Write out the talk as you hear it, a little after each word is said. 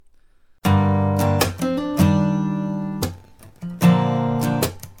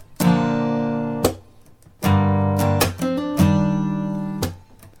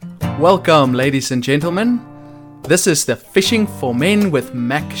Welcome, ladies and gentlemen. This is the Fishing for Men with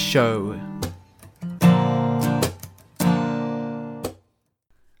Mac show.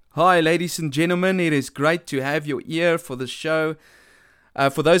 Hi, ladies and gentlemen. It is great to have your ear for the show.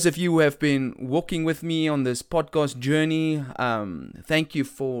 For those of you who have been walking with me on this podcast journey, thank you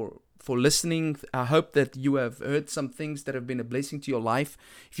for listening. I hope that you have heard some things that have been a blessing to your life.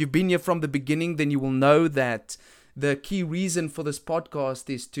 If you've been here from the beginning, then you will know that the key reason for this podcast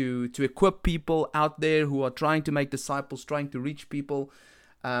is to equip people out there who are trying to make disciples, trying to reach people,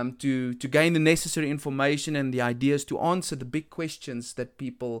 to gain the necessary information and the ideas to answer the big questions that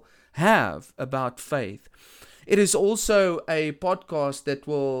people have about faith. It is also a podcast that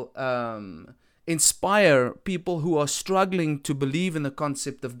will inspire people who are struggling to believe in the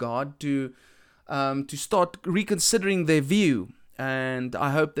concept of God to start reconsidering their view. And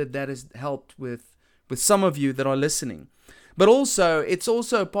I hope that has helped with some of you that are listening. But also, it's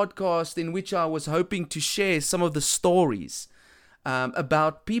also a podcast in which I was hoping to share some of the stories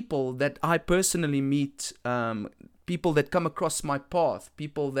about people that I personally meet, people that come across my path,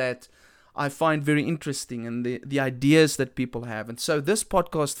 people that I find very interesting, and the ideas that people have. And so this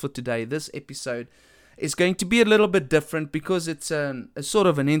podcast for today, this episode, is going to be a little bit different because it's a sort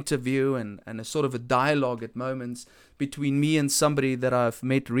of an interview and a sort of a dialogue at moments between me and somebody that I've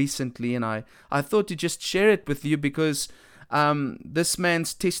met recently. And I thought to just share it with you because this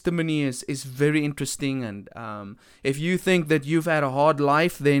man's testimony is very interesting. And if you think that you've had a hard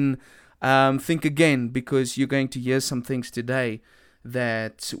life, then think again, because you're going to hear some things today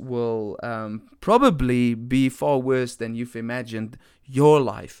that will probably be far worse than you've imagined your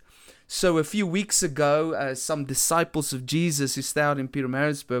life. So a few weeks ago, some disciples of Jesus who stayed out in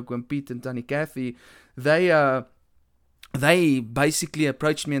Pietermaritzburg when Pete and Tony Kathy, they basically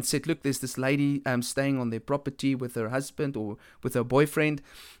approached me and said, look, there's this lady staying on their property with her husband or with her boyfriend,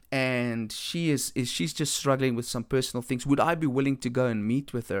 and she's just struggling with some personal things. Would I be willing to go and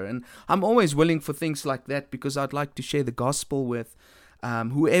meet with her? And I'm always willing for things like that because I'd like to share the gospel with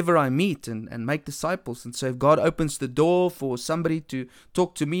whoever I meet and make disciples. And so if God opens the door for somebody to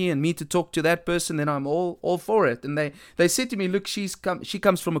talk to me and me to talk to that person, then I'm all for it. And they said to me, look, she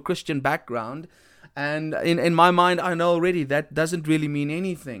comes from a Christian background. And in my mind, I know already that doesn't really mean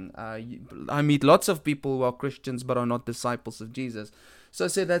anything. I meet lots of people who are Christians but are not disciples of Jesus. So I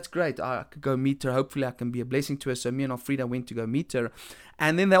said, that's great. I could go meet her. Hopefully I can be a blessing to her. So me and Alfreda went to go meet her.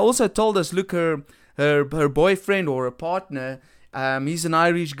 And then they also told us, look, her boyfriend or her partner, he's an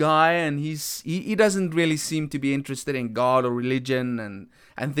Irish guy, and he doesn't really seem to be interested in God or religion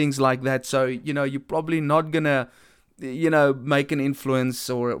and things like that. So, you're probably not going to, make an influence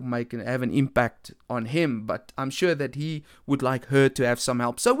or have an impact on him. But I'm sure that he would like her to have some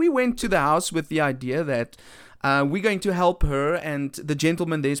help. So we went to the house with the idea that we're going to help her, and the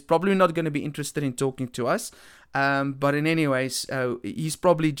gentleman there is probably not going to be interested in talking to us. But in any ways, he's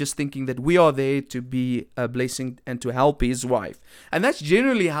probably just thinking that we are there to be a blessing and to help his wife. And that's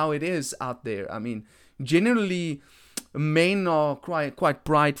generally how it is out there. I mean, generally, men are quite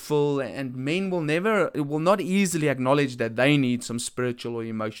prideful, and men will not easily acknowledge that they need some spiritual or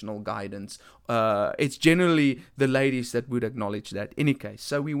emotional guidance. It's generally the ladies that would acknowledge that. Any case,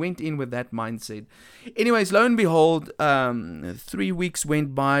 so we went in with that mindset. Anyways, lo and behold, 3 weeks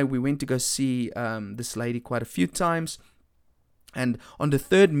went by. We went to go see this lady quite a few times, and on the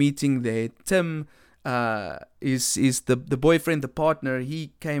third meeting there, Tim is the boyfriend, the partner.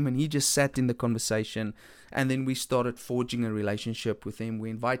 He came and he just sat in the conversation, and then we started forging a relationship with them. We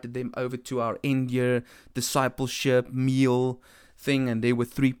invited them over to our end-year discipleship meal thing, and there were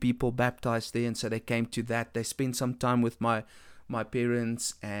 3 people baptized there, and so they came to that. They spent some time with my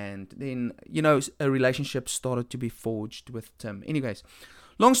parents, and then a relationship started to be forged with Tim. Anyways,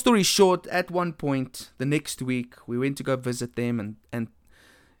 long story short, at one point the next week we went to go visit them, and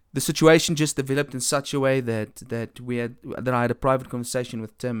the situation just developed in such a way that I had a private conversation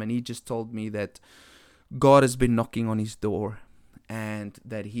with Tim, and he just told me that God has been knocking on his door, and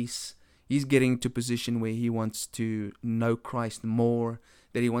that he's getting to a position where he wants to know Christ more,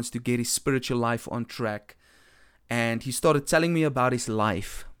 that he wants to get his spiritual life on track. And he started telling me about his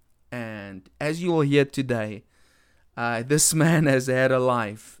life. And as you will hear today, this man has had a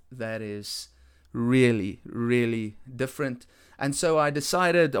life that is really, really different. And so I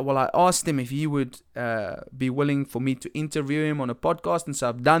decided, I asked him if he would be willing for me to interview him on a podcast. And so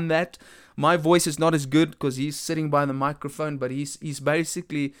I've done that. My voice is not as good because he's sitting by the microphone, but he's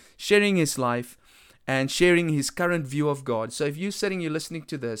basically sharing his life and sharing his current view of God. So if you're listening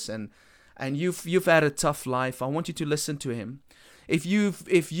to this and you've had a tough life, I want you to listen to him. If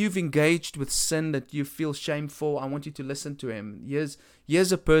you've engaged with sin that you feel shame for, I want you to listen to him.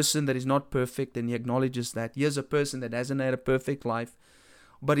 Here's a person that is not perfect, and he acknowledges that. Here's a person that hasn't had a perfect life,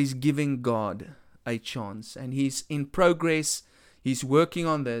 but he's giving God a chance, and he's in progress. He's working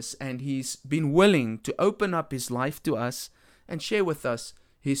on this, and he's been willing to open up his life to us and share with us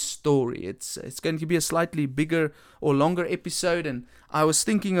his story. It's going to be a slightly bigger or longer episode, and I was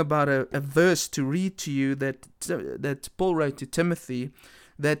thinking about a verse to read to you that Paul wrote to Timothy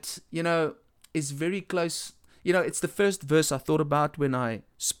that, is very close. It's the first verse I thought about when I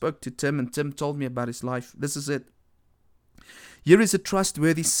spoke to Tim, and Tim told me about his life. This is it. Here is a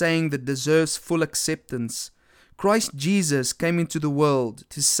trustworthy saying that deserves full acceptance. Christ Jesus came into the world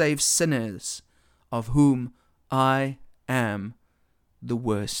to save sinners, of whom I am the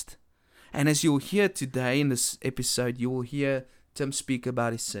worst. And as you'll hear today in this episode, you will hear Tim speak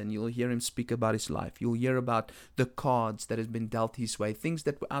about his sin. You'll hear him speak about his life. You'll hear about the cards that has been dealt his way, things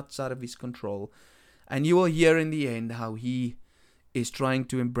that were outside of his control. And you will hear in the end how he is trying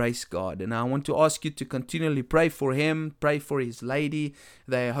to embrace God. And I want to ask you to continually pray for him, pray for his lady.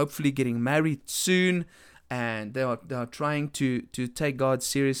 They are hopefully getting married soon, and they are trying to take God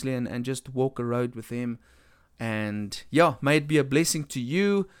seriously and just walk a road with him. And may it be a blessing to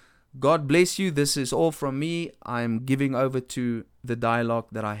you. God bless you. This is all from me. I'm giving over to the dialogue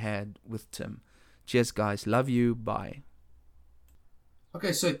that I had with Tim. Cheers, guys. Love you. Bye.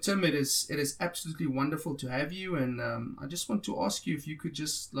 Okay, so Tim, it is absolutely wonderful to have you, and I just want to ask you if you could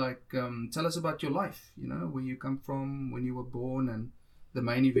just tell us about your life. Where you come from, when you were born, and the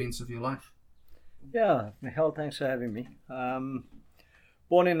main events of your life. Yeah, Michael, thanks for having me.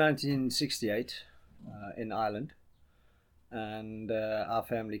 Born in 1968 in Ireland, and our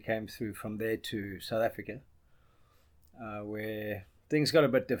family came through from there to South Africa, where things got a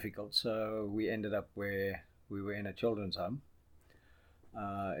bit difficult. So we ended up where we were in a children's home.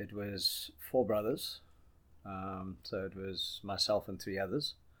 It was 4 brothers, so it was myself and 3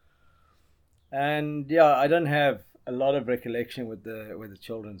 others. And I don't have a lot of recollection with the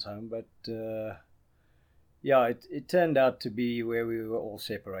children's home, but it turned out to be where we were all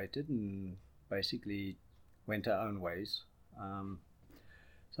separated and basically went our own ways.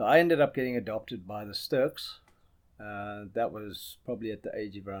 So I ended up getting adopted by the Sturks. That was probably at the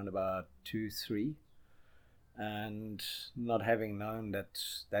age of around about 2-3, and not having known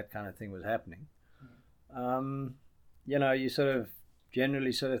that kind of thing was happening. You sort of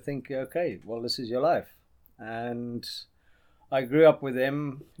generally think, okay, well, this is your life. And I grew up with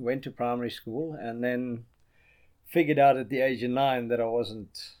them, went to primary school, and then figured out at the age of 9 that I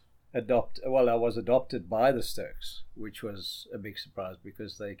wasn't I was adopted by the Sturks, which was a big surprise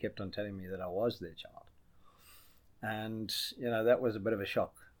because they kept on telling me that I was their child. And, that was a bit of a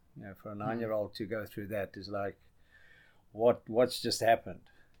shock. For a 9-year-old to go through that is like, what's just happened,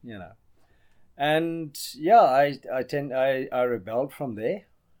 And I rebelled from there.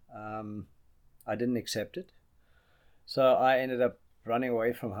 I didn't accept it. So I ended up running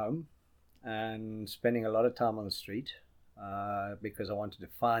away from home and spending a lot of time on the street because I wanted to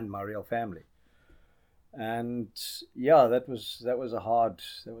find my real family. And that was a hard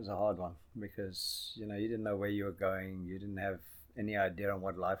one because you didn't know where you were going. You didn't have any idea on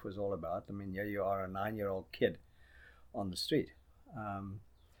what life was all about. I mean, here you are, a 9-year-old kid on the street.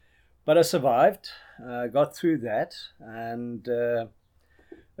 But I survived, got through that, and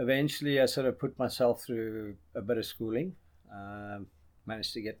eventually I sort of put myself through a bit of schooling,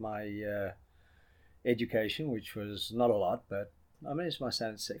 managed to get my education, which was not a lot, but I managed my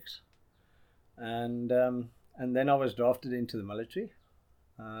standard 6. And then I was drafted into the military,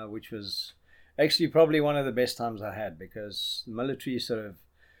 which was actually probably one of the best times I had, because the military sort of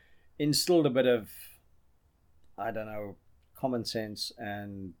instilled a bit of, common sense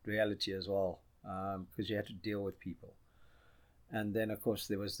and reality as well, because you had to deal with people. And then, of course,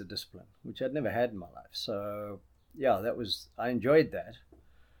 there was the discipline, which I'd never had in my life. So, I enjoyed that.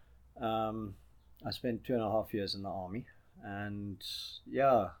 I spent 2.5 years in the army, and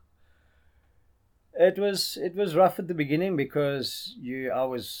it was rough at the beginning because I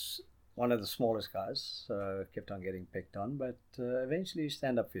was one of the smallest guys, so I kept on getting picked on, but eventually you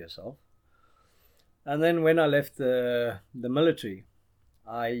stand up for yourself. And then when I left the military,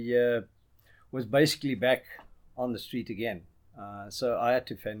 I was basically back on the street again. So I had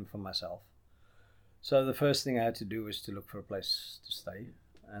to fend for myself. So the first thing I had to do was to look for a place to stay,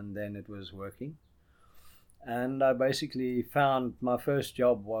 and then it was working. And I basically found my first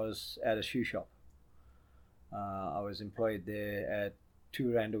job was at a shoe shop. I was employed there at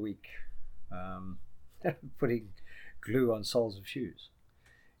 2 rand a week, putting glue on soles of shoes,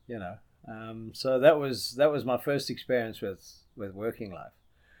 So that was my first experience with with working life,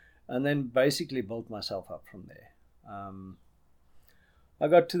 and then basically built myself up from there. I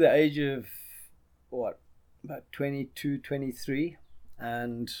got to the age of about 22, 23,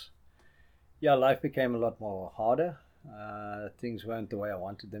 and yeah, life became a lot more harder. Things weren't the way I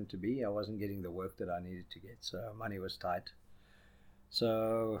wanted them to be. I wasn't getting the work that I needed to get, so money was tight.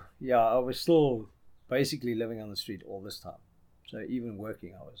 So yeah, I was still basically living on the street all this time. So even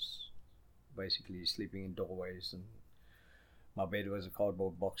working, I was basically sleeping in doorways, and my bed was a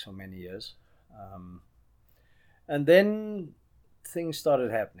cardboard box for many years. And then things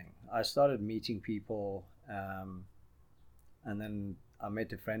started happening. I started meeting people, and then I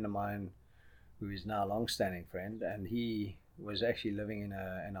met a friend of mine who is now a long-standing friend, and he was actually living in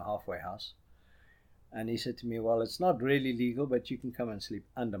a halfway house. And he said to me, well, it's not really legal, but you can come and sleep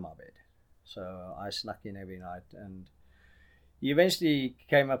under my bed. So I snuck in every night, and he eventually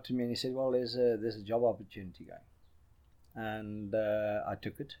came up to me and he said, well, there's a job opportunity going. And I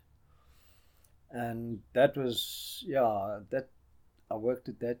took it. And that was, I worked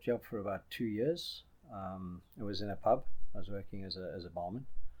at that job for about 2 years. It was in a pub. I was working as a barman.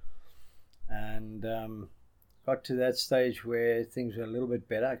 And got to that stage where things were a little bit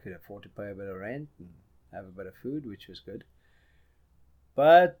better. I could afford to pay a bit of rent and have a bit of food, which was good.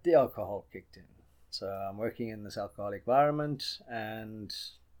 But the alcohol kicked in. So I'm working in this alcoholic environment, and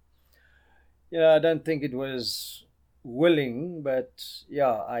I don't think it was willing, but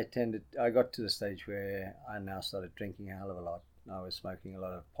yeah, I got to the stage where I now started drinking a hell of a lot. I was smoking a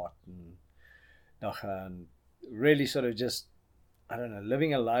lot of pot and dacha, and really sort of just, I don't know,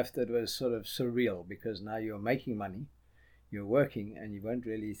 living a life that was sort of surreal, because now you're making money, you're working, and you weren't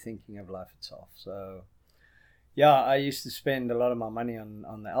really thinking of life itself. So yeah, I used to spend a lot of my money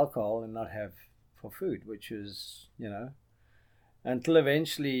on the alcohol and not have for food, which was, until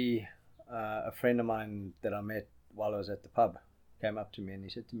eventually a friend of mine that I met while I was at the pub came up to me and he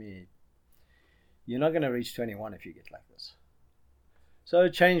said to me, you're not going to reach 21 if you get like this. So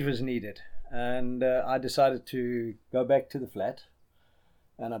change was needed, and I decided to go back to the flat,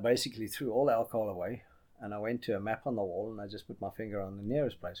 and I basically threw all the alcohol away, and I went to a map on the wall and I just put my finger on the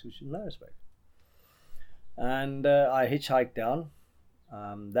nearest place, which is Maritzburg. And I hitchhiked down.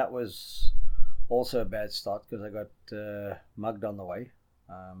 That was also a bad start because I got mugged on the way.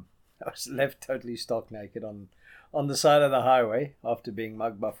 I was left totally stark naked on the side of the highway after being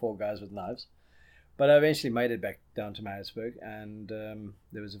mugged by 4 guys with knives. But I eventually made it back down to Maritzburg, and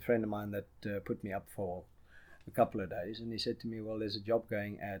there was a friend of mine that put me up for a couple of days, and he said to me, well, there's a job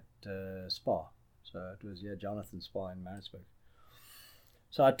going at Spa. So it was Jonathan Spa in Maritzburg.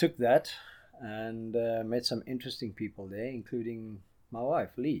 So I took that and met some interesting people there, including my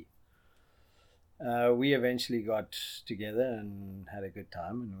wife, Lee. We eventually got together and had a good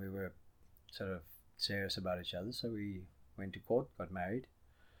time, and we were sort of serious about each other. So we went to court, got married,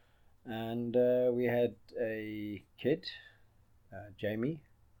 and we had a kid, Jamie.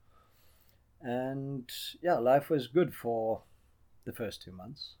 And yeah, life was good for the first 2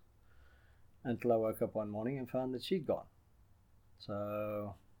 months until I woke up one morning and found that she'd gone.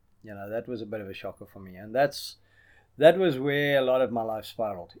 So, that was a bit of a shocker for me. And that was where a lot of my life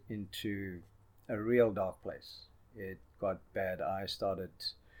spiraled into a real dark place. It got bad. I started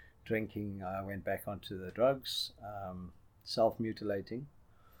drinking. I went back onto the drugs, self-mutilating.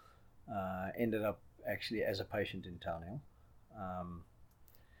 Ended up actually as a patient in Townhill.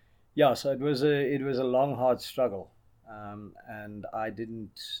 So it was a long, hard struggle, and I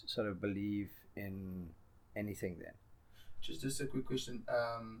didn't sort of believe in anything then. Just a quick question.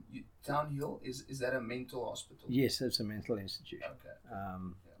 Townhill, is that a mental hospital? Yes, it's a mental institution. Okay.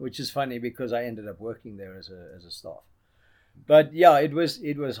 Which is funny because I ended up working there as a staff. But yeah, it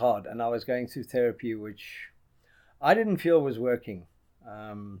was hard, and I was going through therapy, which I didn't feel was working,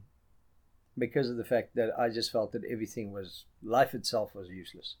 because of the fact that I just felt that life itself was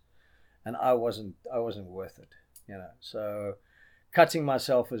useless, and I wasn't worth it, So cutting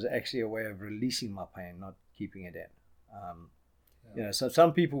myself was actually a way of releasing my pain, not keeping it in. So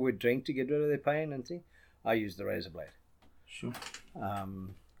some people would drink to get rid of their pain and things. I used the razor blade. Sure.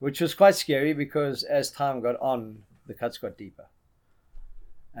 Which was quite scary because as time got on, the cuts got deeper.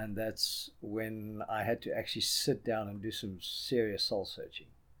 And that's when I had to actually sit down and do some serious soul searching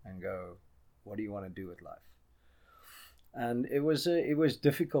and go, what do you want to do with life? And it was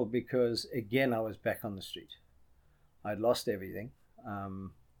difficult because, again, I was back on the street. I'd lost everything.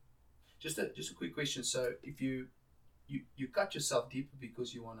 Just a quick question. So if you cut yourself deeper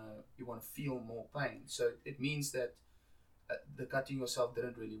because you wanna feel more pain, so it means that the cutting yourself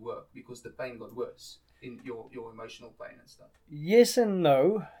didn't really work because the pain got worse in your emotional pain and stuff. Yes and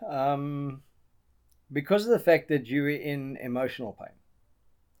no. because of the fact that you were in emotional pain,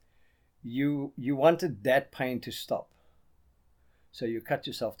 you wanted that pain to stop. So you cut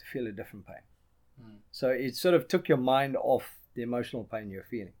yourself to feel a different pain. So it sort of took your mind off the emotional pain you're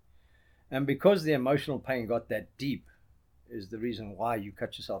feeling. And because the emotional pain got that deep is the reason why you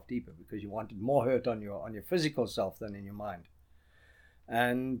cut yourself deeper, because you wanted more hurt on your physical self than in your mind.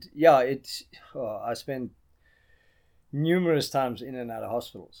 And yeah, I spent numerous times in and out of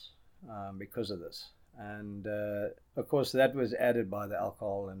hospitals because of this. And of course, that was added by the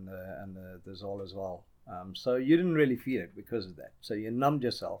alcohol and the Zol as well. So you didn't really feel it because of that. So you numbed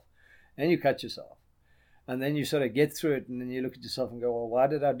yourself and you cut yourself. And then you sort of get through it, and then you look at yourself and go, well, why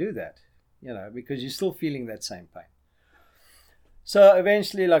did I do that? Because you're still feeling that same pain. So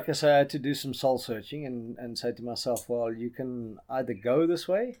eventually, like I say, I had to do some soul searching and say to myself, well, you can either go this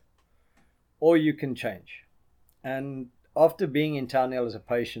way or you can change. And after being in Town Hill as a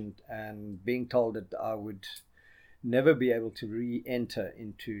patient and being told that I would never be able to re-enter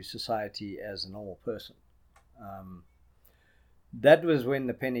into society as a normal person, that was when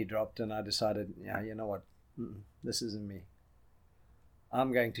the penny dropped, and I decided, yeah, you know what, this isn't me.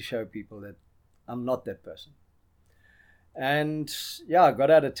 I'm going to show people that I'm not that person. And yeah, I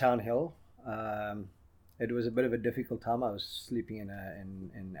got out of Town Hill. It was a bit of a difficult time. I was sleeping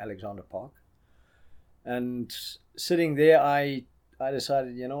in Alexander Park. And sitting there, I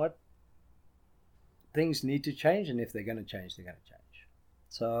decided, you know what? Things need to change, and if they're going to change, they're going to change.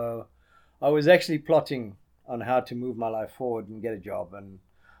 So I was actually plotting on how to move my life forward and get a job. And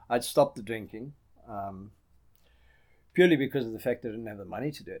I'd stopped the drinking, purely because of the fact that I didn't have the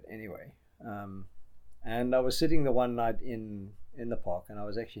money to do it anyway. And I was sitting the one night in the park, and I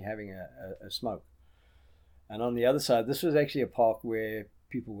was actually having a smoke. And on the other side, this was actually a park where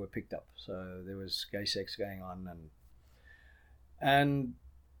people were picked up. So there was gay sex going on. And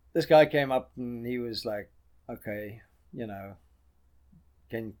this guy came up, and he was like, okay, can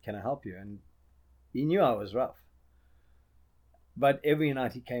I help you? And he knew I was rough. But every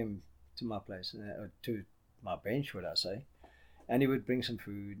night he came to my place, to my bench, would I say, and he would bring some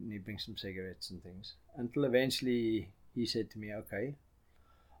food and he'd bring some cigarettes and things, until eventually he said to me, okay,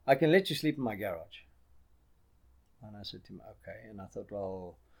 I can let you sleep in my garage. And I said to him, okay. And I thought,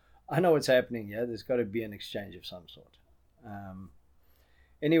 well, I know what's happening here. There's got to be an exchange of some sort.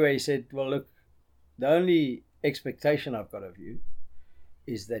 Anyway, he said, well, look, the only expectation I've got of you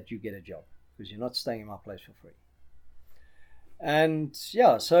is that you get a job, because you're not staying in my place for free. And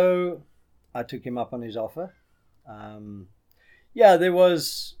yeah, so I took him up on his offer. Yeah, there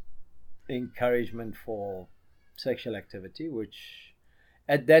was encouragement for sexual activity, which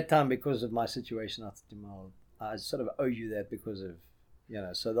at that time, because of my situation, I thought, well, I sort of owe you that because of,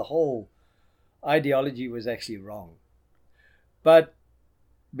 so the whole ideology was actually wrong. But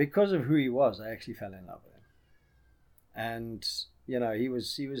because of who he was, I actually fell in love with him. And, he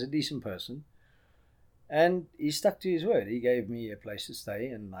was a decent person. And he stuck to his word. He gave me a place to stay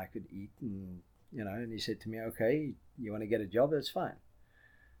and I could eat, and and he said to me, okay, you want to get a job? That's fine.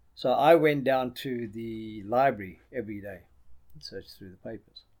 So I went down to the library every day and searched through the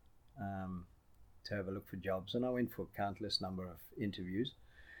papers to have a look for jobs. And I went for a countless number of interviews.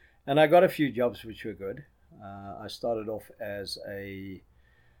 And I got a few jobs which were good. I started off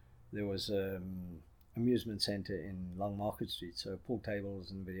there was an amusement center in Long Market Street, so pool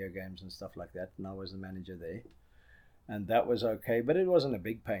tables and video games and stuff like that. And I was the manager there. And that was okay, but it wasn't a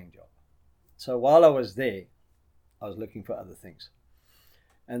big paying job. So while I was there, I was looking for other things.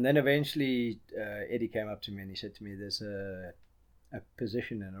 And then eventually Eddie came up to me and he said to me, there's a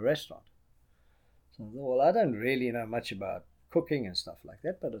position in a restaurant. So I thought, well, I don't really know much about cooking and stuff like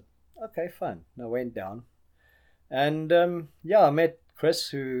that, but okay, fine. And I went down. And I met Chris,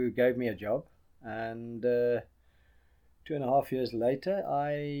 who gave me a job. And 2.5 years later,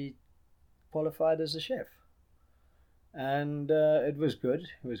 I qualified as a chef. And it was good.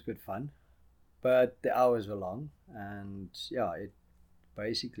 It was good fun. But the hours were long, and it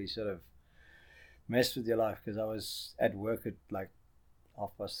basically sort of messed with your life, because I was at work at like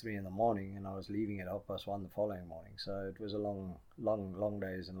 3:30 in the morning, and I was leaving at 1:30 the following morning. So it was a long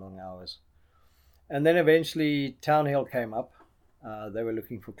days and long hours. And then eventually Town Hill came up. They were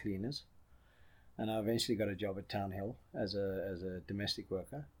looking for cleaners, and I eventually got a job at Town Hill as a domestic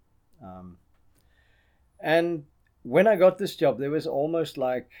worker. And when I got this job, there was almost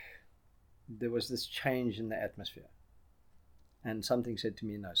like there was this change in the atmosphere, and something said to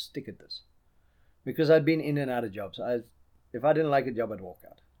me, no, stick at this, because I'd been in and out of jobs. If I didn't like a job, I'd walk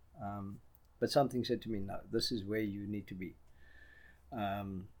out, but something said to me, no, this is where you need to be.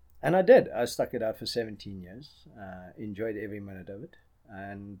 And I did. I stuck it out for 17 years, enjoyed every minute of it.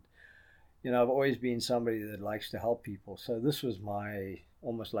 And I've always been somebody that likes to help people. So this was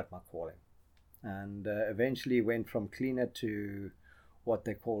almost like my calling. And eventually went from cleaner to what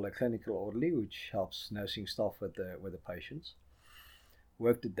they call a clinical orderly, which helps nursing staff with the patients.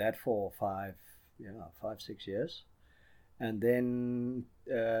 Worked at that for 6 years. And then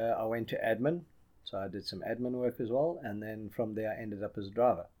I went to admin. So I did some admin work as well. And then from there, I ended up as a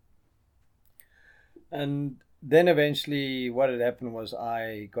driver. And then eventually what had happened was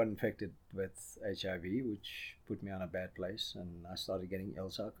I got infected with HIV, which put me on a bad place. And I started getting ill,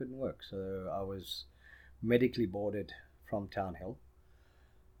 so I couldn't work. So I was medically boarded from Town Hill,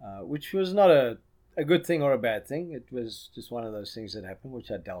 which was not a good thing or a bad thing. It was just one of those things that happened,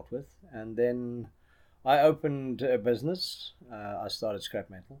 which I dealt with. And then I opened a business. I started scrap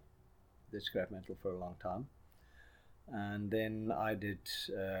metal. Did scrap metal for a long time. And then I did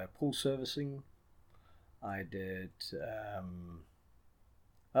pool servicing. I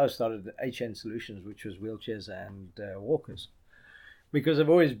started HN Solutions, which was wheelchairs and walkers, because I've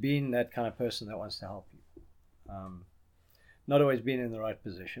always been that kind of person that wants to help you. Not always been in the right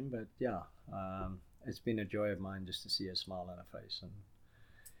position, but yeah, it's been a joy of mine just to see a smile on her face. And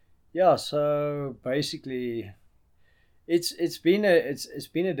yeah, so basically, it's been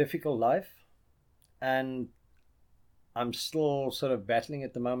a difficult life, and I'm still sort of battling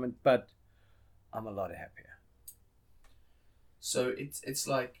at the moment, but I'm a lot happier. So it's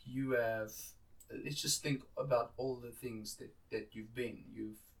like you have. Let's just think about all the things that you've been.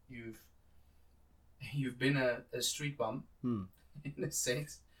 You've been a street bum, in a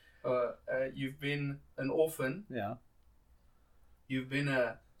sense. You've been an orphan. Yeah. You've been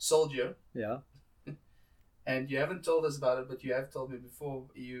a soldier. Yeah. And you haven't told us about it, but you have told me before.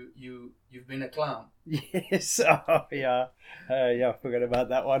 You've been a clown. Yes. Oh, yeah. I forgot about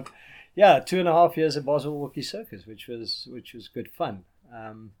that one. Yeah, 2.5 years at Boswell Circus, which was good fun.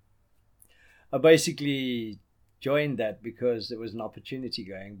 I basically joined that because there was an opportunity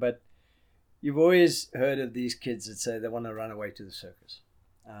going. But you've always heard of these kids that say they want to run away to the circus.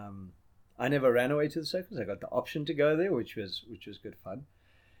 I never ran away to the circus. I got the option to go there, which was good fun.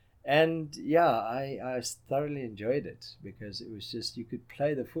 And yeah, I thoroughly enjoyed it because it was just, you could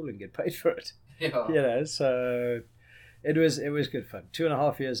play the fool and get paid for it. Yeah. So it was good fun.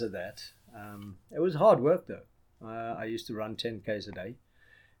 2.5 years of that. It was hard work though. I used to run 10Ks a day,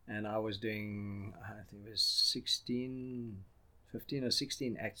 and I was doing, I think it was 15 or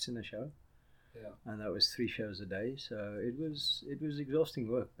 16 acts in a show. Yeah. And that was 3 shows a day. So it was exhausting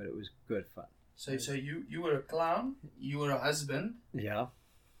work, but it was good fun. So you were a clown, you were a husband. Yeah.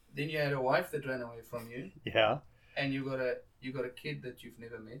 Then you had a wife that ran away from you. Yeah. And you got a kid that you've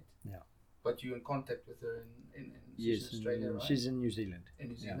never met. Yeah. But you're in contact with her in yes, in Australia, right? She's in New Zealand. In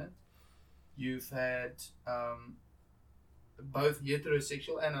New Zealand. Yeah. You've had both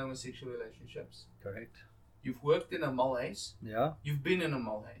heterosexual and homosexual relationships. Correct. You've worked in a mulhays. Yeah. You've been in a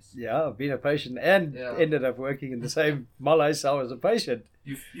mulhays. Yeah, I've been a patient and ended up working in the same mulhays I was a patient.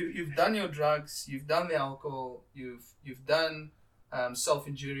 You've done your drugs. You've done the alcohol. You've done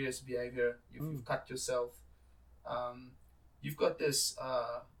self-injurious behavior. You've cut yourself. You've got this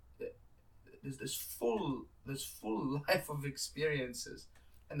full life of experiences.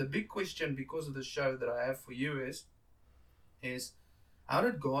 And the big question, because of the show that I have for you, is how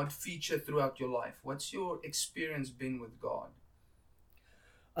did God feature throughout your life? What's your experience been with God?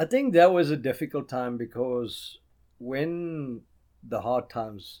 I think that was a difficult time because when the hard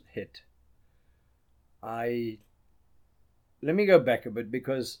times hit, let me go back a bit,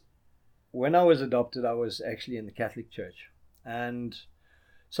 because when I was adopted, I was actually in the Catholic Church. And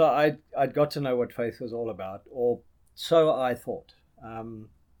so I'd got to know what faith was all about, or so I thought.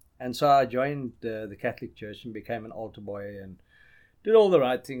 And so I joined the Catholic Church and became an altar boy and did all the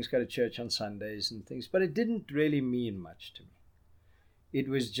right things, go to church on Sundays and things. But it didn't really mean much to me. It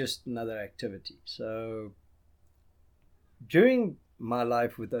was just another activity. So during my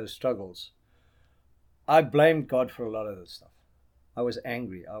life with those struggles, I blamed God for a lot of this stuff. I was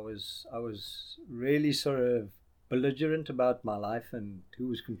angry. I was really sort of belligerent about my life and who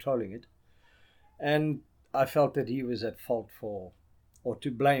was controlling it. And I felt that he was at fault for, or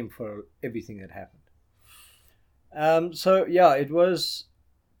to blame for, everything that happened. So yeah, it was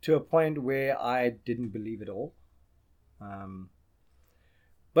to a point where I didn't believe it all.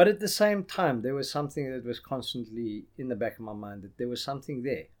 But at the same time, there was something that was constantly in the back of my mind, that there was something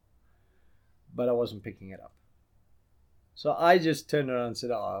there, but I wasn't picking it up. So I just turned around and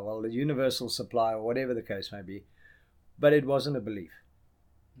said, oh, well, the universal supply, or whatever the case may be. But it wasn't a belief.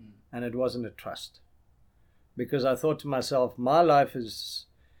 And it wasn't a trust. Because I thought to myself, my life is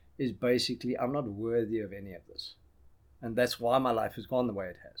basically, I'm not worthy of any of this. And that's why my life has gone the way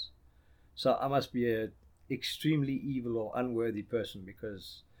it has. So I must be a extremely evil or unworthy person,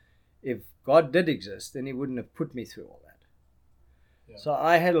 because if God did exist, then he wouldn't have put me through all that. Yeah. So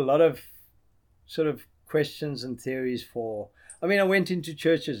I had a lot of sort of questions and theories I went into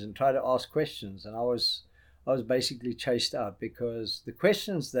churches and tried to ask questions, and I was basically chased out because the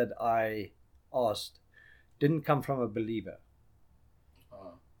questions that I asked didn't come from a believer.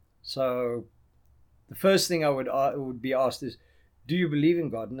 So the first thing I would be asked is, do you believe in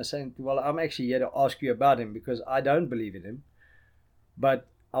God? And I say, well, I'm actually here to ask you about him because I don't believe in him, but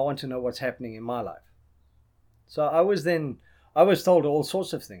I want to know what's happening in my life. So I was told all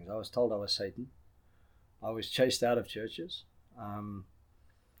sorts of things. I was told I was Satan. I was chased out of churches.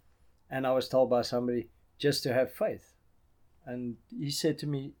 And I was told by somebody just to have faith. And he said to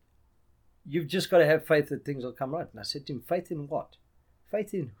me, you've just got to have faith that things will come right. And I said to him, faith in what?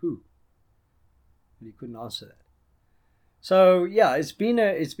 Faith in who? And he couldn't answer that. So yeah, it's been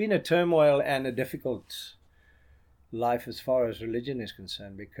a turmoil and a difficult life as far as religion is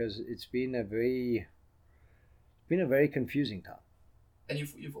concerned, because it's been a very confusing time. And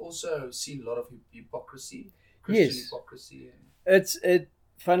you've also seen a lot of hypocrisy, Christian hypocrisy.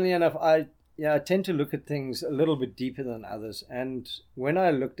 Funnily enough, I tend to look at things a little bit deeper than others. And when I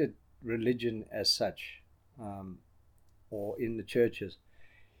looked at religion as such, or in the churches,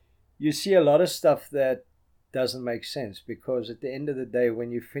 you see a lot of stuff that doesn't make sense, because at the end of the day,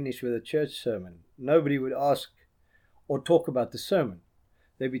 when you finish with a church sermon, nobody would ask or talk about the sermon.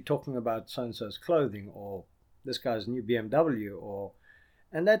 They'd be talking about so-and-so's clothing, or this guy's new BMW,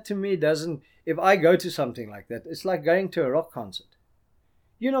 and that to me doesn't, if I go to something like that, it's like going to a rock concert.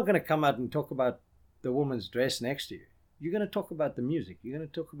 You're not going to come out and talk about the woman's dress next to you. You're going to talk about the music. You're going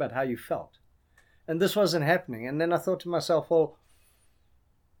to talk about how you felt. And this wasn't happening. And then I thought to myself, well,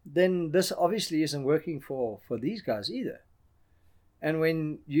 then this obviously isn't working for these guys either. And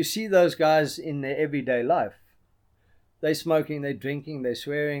when you see those guys in their everyday life, they're smoking, they're drinking, they're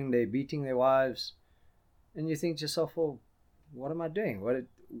swearing, they're beating their wives, and you think to yourself, well, what am I doing?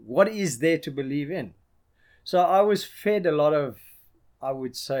 What is there to believe in? So I was fed a lot of, I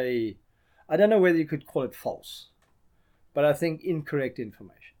would say, I don't know whether you could call it false, but I think incorrect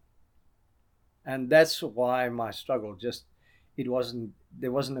information. And that's why my struggle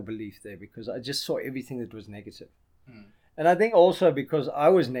there wasn't a belief there, because I just saw everything that was negative. And I think also because I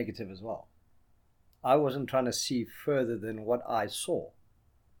was negative as well. I wasn't trying to see further than what I saw,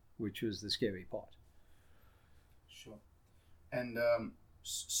 which was the scary part. Sure. And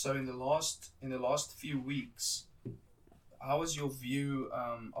so in the last few weeks, how has your view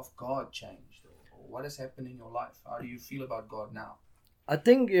of God changed? Or what has happened in your life? How do you feel about God now? I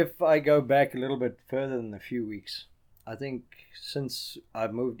think if I go back a little bit further than a few weeks, I think since I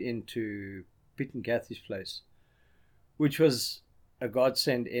moved into Pete and Kathy's place, which was a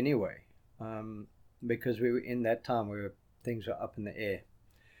godsend anyway, because we were in that time where things were up in the air,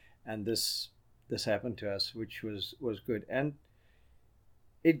 and this happened to us, which was good. And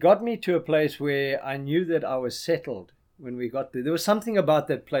it got me to a place where I knew that I was settled when we got there. There was something about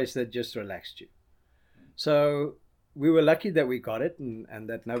that place that just relaxed you. So we were lucky that we got it, and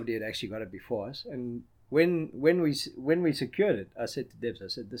that nobody had actually got it before us. And when we secured it, I said to Debs, I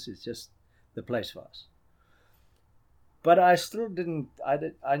said, this is just the place for us. But I still didn't,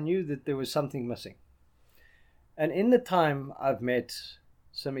 I knew that there was something missing. And in the time, I've met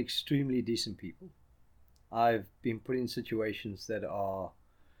some extremely decent people. I've been put in situations that are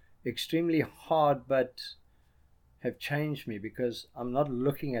extremely hard, but have changed me, because I'm not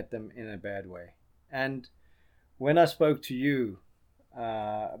looking at them in a bad way. And when I spoke to you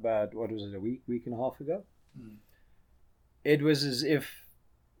about, what was it, a week and a half ago, it was as if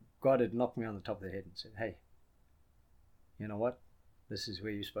God had knocked me on the top of the head and said, hey, you know what? This is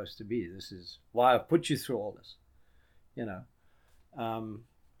where you're supposed to be. This is why I've put you through all this, you know.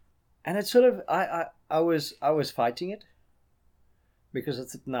 And it's sort of, I was fighting it, because I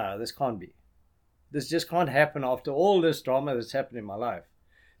thought, no, this can't be. This just can't happen after all this drama that's happened in my life.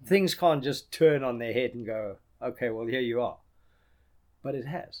 Things can't just turn on their head and go, okay, well, here you are. But it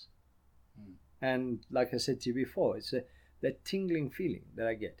has. And like I said to you before, it's that tingling feeling that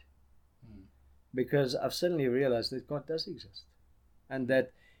I get. Because I've suddenly realized that God does exist. And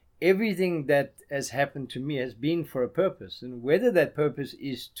that everything that has happened to me has been for a purpose. And whether that purpose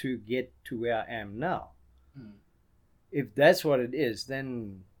is to get to where I am now, if that's what it is,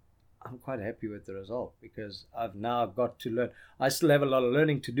 then I'm quite happy with the result, because I've now got to learn. I still have a lot of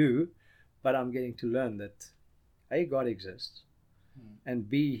learning to do, but I'm getting to learn that A, God exists, and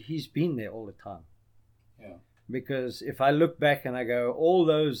B, He's been there all the time. Yeah. Because if I look back and I go, all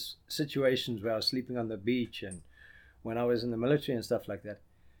those situations where I was sleeping on the beach and when I was in the military and stuff like that,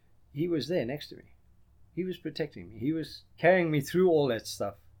 He was there next to me. He was protecting me. He was carrying me through all that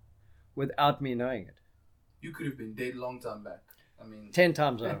stuff without me knowing it. You could have been dead long time back. I mean, 10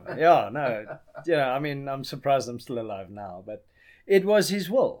 times over. Yeah, no. I mean, I'm surprised I'm still alive now, but it was his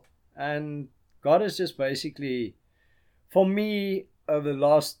will. And God has just basically, for me, over the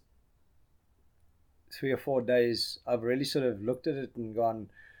last 3 or 4 days, I've really sort of looked at it and gone,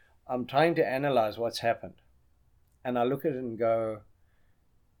 I'm trying to analyze what's happened. And I look at it and go,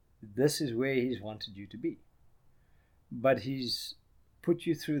 this is where he's wanted you to be. But he's put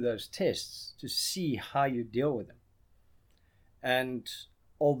you through those tests to see how you deal with them. And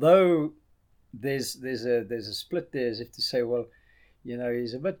although there's a split there, as if to say, well,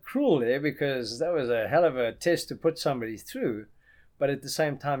 he's a bit cruel there because that was a hell of a test to put somebody through. But at the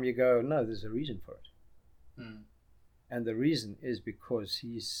same time, you go, no, there's a reason for it. Mm. And the reason is because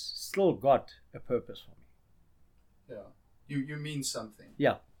he's still got a purpose for me. Yeah. You mean something.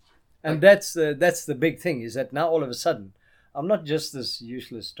 Yeah. And that's the big thing, is that now all of a sudden, I'm not just this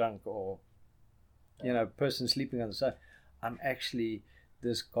useless drunk or, person sleeping on the side. I'm actually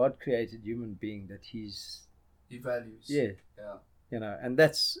this God-created human being that he values. Yeah. Yeah. And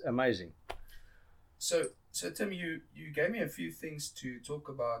that's amazing. So Tim, you gave me a few things to talk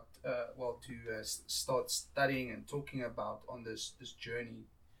about, start studying and talking about on this journey.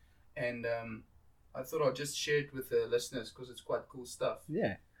 And I thought I'd just share it with the listeners because it's quite cool stuff.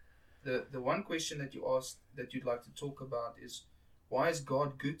 Yeah. The one question that you asked that you'd like to talk about is, why is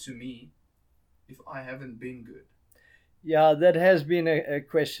God good to me if I haven't been good? Yeah, that has been a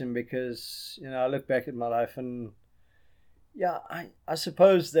question because, I look back at my life and, I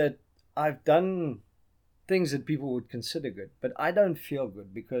suppose that I've done things that people would consider good, but I don't feel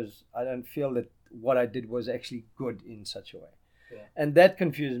good because I don't feel that what I did was actually good in such a way. Yeah. And that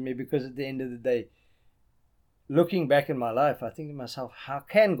confuses me because at the end of the day, looking back in my life, I think to myself, how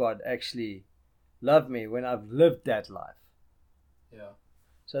can God actually love me when I've lived that life? Yeah.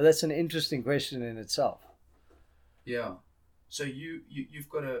 So that's an interesting question in itself. Yeah. So you've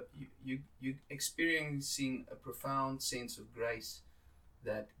got you experiencing a profound sense of grace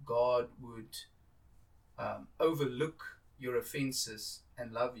that God would overlook your offenses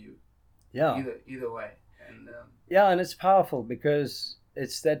and love you. Yeah. Either way. And and it's powerful because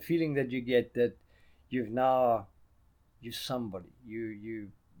it's that feeling that you get that you're somebody.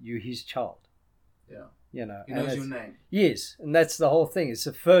 You his child. Yeah. He knows your name. Yes, and that's the whole thing. It's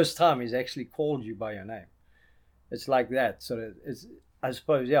the first time he's actually called you by your name. It's like that. So it's, I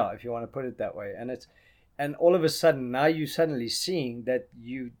suppose, if you want to put it that way. And all of a sudden, now you're suddenly seeing that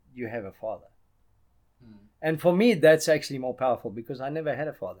you have a father. Mm. And for me, that's actually more powerful because I never had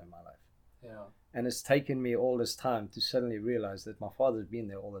a father in my life. Yeah. And it's taken me all this time to suddenly realize that my father's been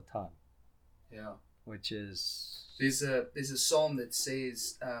there all the time. Yeah. Which is... There's a psalm that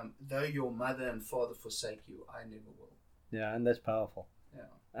says, though your mother and father forsake you, I never will. Yeah, and that's powerful. Yeah.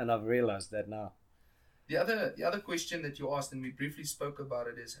 And I've realized that now. The other question that you asked, and we briefly spoke about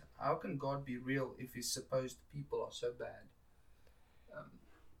it, is how can God be real if his supposed people are so bad?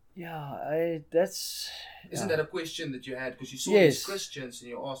 Isn't that a question that you had? Because you saw these Christians and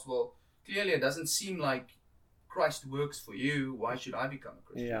you asked, well, clearly it doesn't seem like Christ works for you. Why should I become a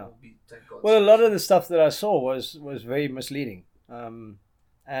Christian? Yeah. Take God's well, a lot of the stuff that I saw was very misleading.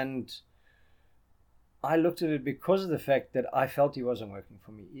 And I looked at it because of the fact that I felt he wasn't working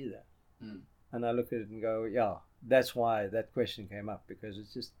for me either. Mm. And I look at it and go, that's why that question came up, because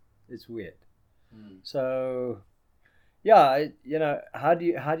it's weird. Mm. So, how do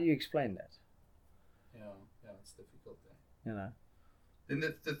you explain that? Yeah, it's difficult there. Then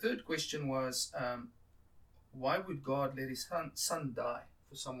the third question was, why would God let his son die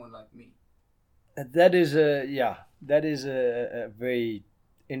for someone like me? That is a very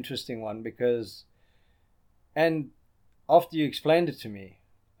interesting one because, and after you explained it to me,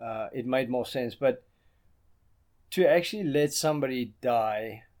 it made more sense. But to actually let somebody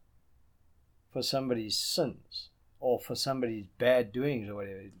die for somebody's sins or for somebody's bad doings or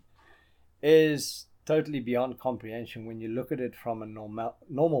whatever is totally beyond comprehension when you look at it from a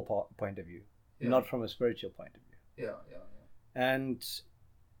normal point of view, not from a spiritual point of view. Yeah. And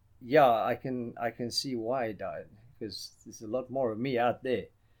I can see why he died, because there's a lot more of me out there.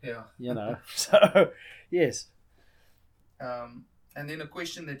 Yeah. So yes. And then a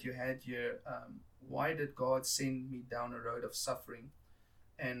question that you had here, why did God send me down a road of suffering?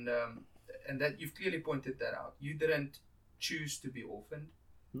 And that you've clearly pointed that out. You didn't choose to be orphaned.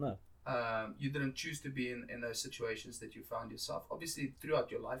 No. You didn't choose to be in those situations that you found yourself. Obviously,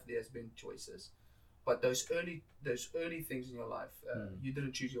 throughout your life, there has been choices. But those early things in your life, you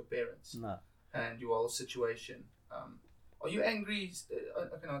didn't choose your parents. No. And your whole situation. Are you angry?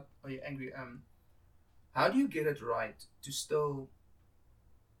 Okay, not, are you angry? How do you get it right to still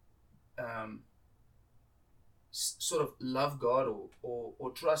sort of love God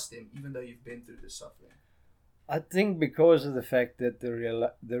or trust Him, even though you've been through the suffering? I think because of the fact that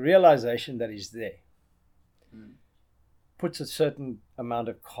the realization that He's there puts a certain amount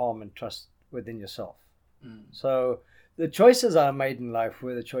of calm and trust within yourself. So the choices I made in life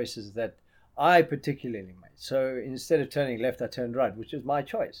were the choices that I particularly made. So instead of turning left, I turned right, which was my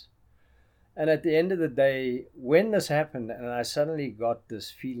choice. And at the end of the day, when this happened and I suddenly got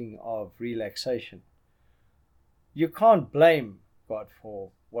this feeling of relaxation, you can't blame God for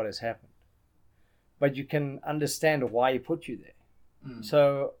what has happened, but you can understand why He put you there.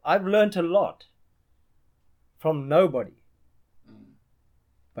 So I've learned a lot from nobody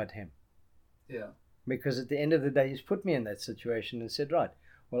but Him. Yeah. Because at the end of the day, He's put me in that situation and said, right,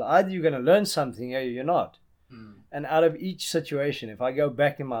 well, either you're going to learn something or you're not. And out of each situation, if I go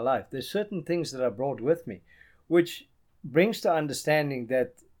back in my life, there's certain things that I brought with me, which brings to understanding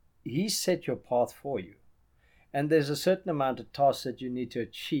that He set your path for you. And there's a certain amount of tasks that you need to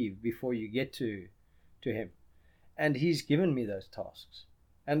achieve before you get to Him. And He's given me those tasks.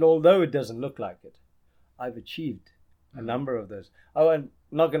 And although it doesn't look like it, I've achieved a number of those. I'm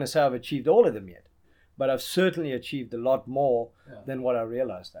not going to say I've achieved all of them yet, but I've certainly achieved a lot more than what I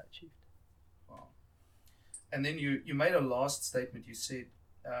realized I achieved. Wow. And then you made a last statement. You said,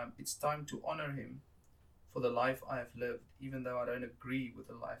 it's time to honor Him for the life I have lived, even though I don't agree with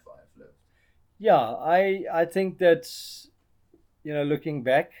the life I have lived. Yeah, I think that's, looking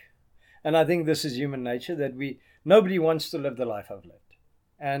back, and I think this is human nature, that nobody wants to live the life I've lived.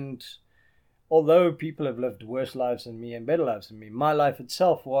 And although people have lived worse lives than me and better lives than me, my life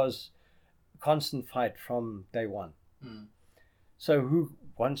itself was a constant fight from day one. So who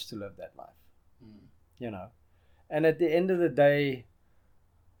wants to live that life? And at the end of the day,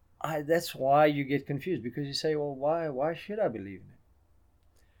 that's why you get confused, because you say, well, why should I believe in Him?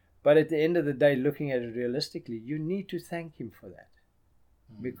 But at the end of the day, looking at it realistically, you need to thank Him for that.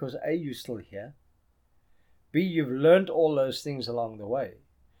 Because A, you're still here. B, you've learned all those things along the way.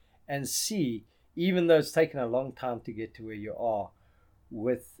 And C, even though it's taken a long time to get to where you are,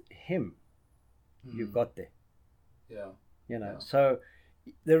 with Him, you got there. Yeah. So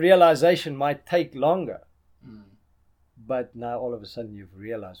the realization might take longer. But now all of a sudden you've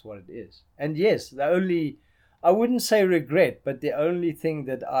realized what it is. And yes, I wouldn't say regret, but the only thing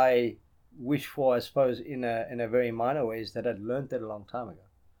that I wish for, I suppose, in a very minor way, is that I'd learned that a long time ago.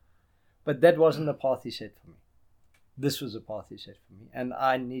 But that wasn't the path He set for me. This was the path He set for me. And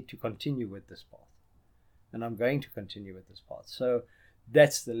I need to continue with this path. And I'm going to continue with this path. So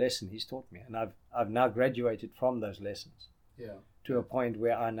that's the lesson He's taught me. And I've now graduated from those lessons to a point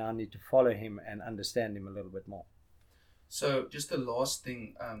where I now need to follow Him and understand Him a little bit more. So just the last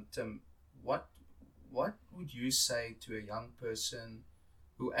thing, Tim, what would you say to a young person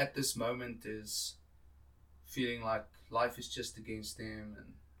who at this moment is feeling like life is just against them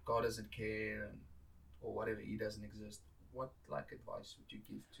and God doesn't care or whatever, He doesn't exist? What advice would you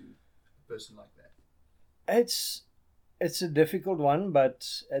give to a person like that? It's a difficult one,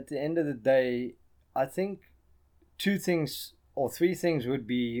 but at the end of the day, I think 2 things or 3 things would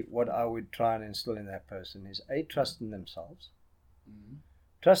be what I would try and instill in that person is A, trust in themselves,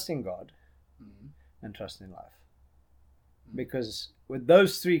 trust in God, and trust in life. Because with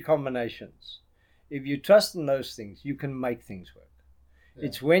those 3 combinations, if you trust in those things, you can make things work.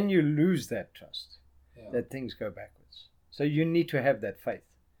 It's when you lose that trust that things go backwards. So you need to have that faith.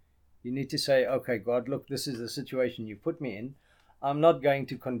 You need to say, okay, God, look, this is the situation you put me in. I'm not going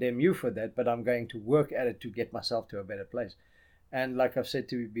to condemn you for that, but I'm going to work at it to get myself to a better place. And like I've said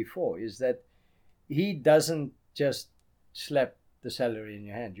to you before, is that He doesn't just slap the salary in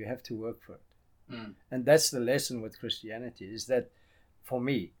your hand. You have to work for it. And that's the lesson with Christianity, is that for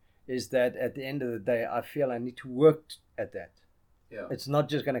me, is that at the end of the day, I feel I need to work at that. It's not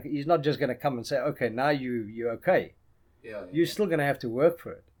just He's not just gonna come and say, okay, now you're okay. You're still gonna have to work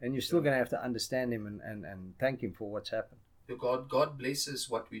for it, and you're still gonna have to understand Him and thank Him for what's happened. God blesses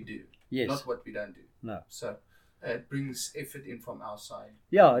what we do, not what we don't do. No. So it brings effort in from our side.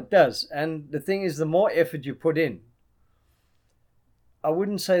 Yeah, it does. And the thing is, the more effort you put in, I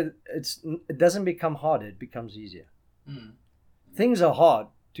wouldn't say it doesn't become harder, it becomes easier. Things are hard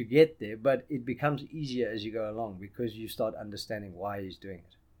to get there, but it becomes easier as you go along because you start understanding why He's doing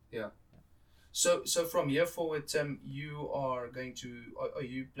it. So from here forward, Tim, are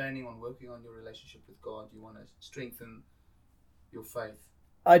you planning on working on your relationship with God? You want to strengthen your faith?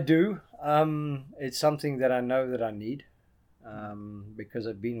 I do. It's something that I know that I need because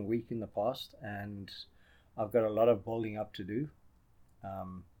I've been weak in the past, and I've got a lot of building up to do.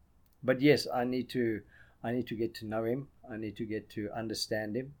 But yes, I need to get to know him. I need to get to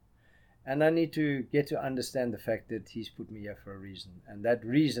understand him, and I need to get to understand the fact that he's put me here for a reason, and that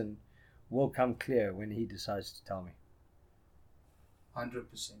reason will come clear when he decides to tell me.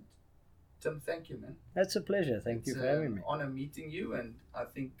 100%. Tim, thank you, man. That's a pleasure. Thank you for having me. It's an honor meeting you, and I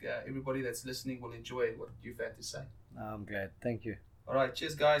think everybody that's listening will enjoy what you've had to say. I'm glad. Thank you. All right,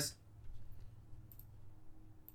 cheers, guys.